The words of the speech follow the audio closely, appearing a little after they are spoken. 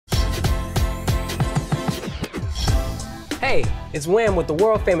Hey, it's WHAM with the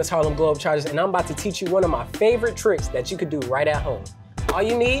world famous Harlem Globetrotters, and I'm about to teach you one of my favorite tricks that you could do right at home. All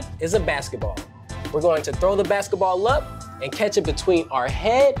you need is a basketball. We're going to throw the basketball up and catch it between our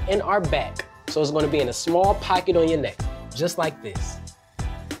head and our back. So it's going to be in a small pocket on your neck, just like this.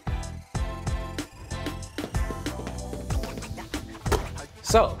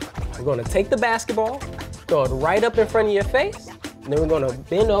 So we're going to take the basketball, throw it right up in front of your face, and then we're going to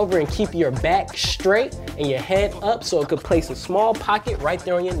bend over and keep your back straight and your head up so it could place a small pocket right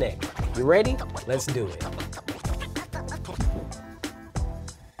there on your neck. You ready? Let's do it.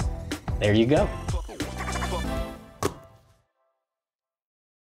 There you go.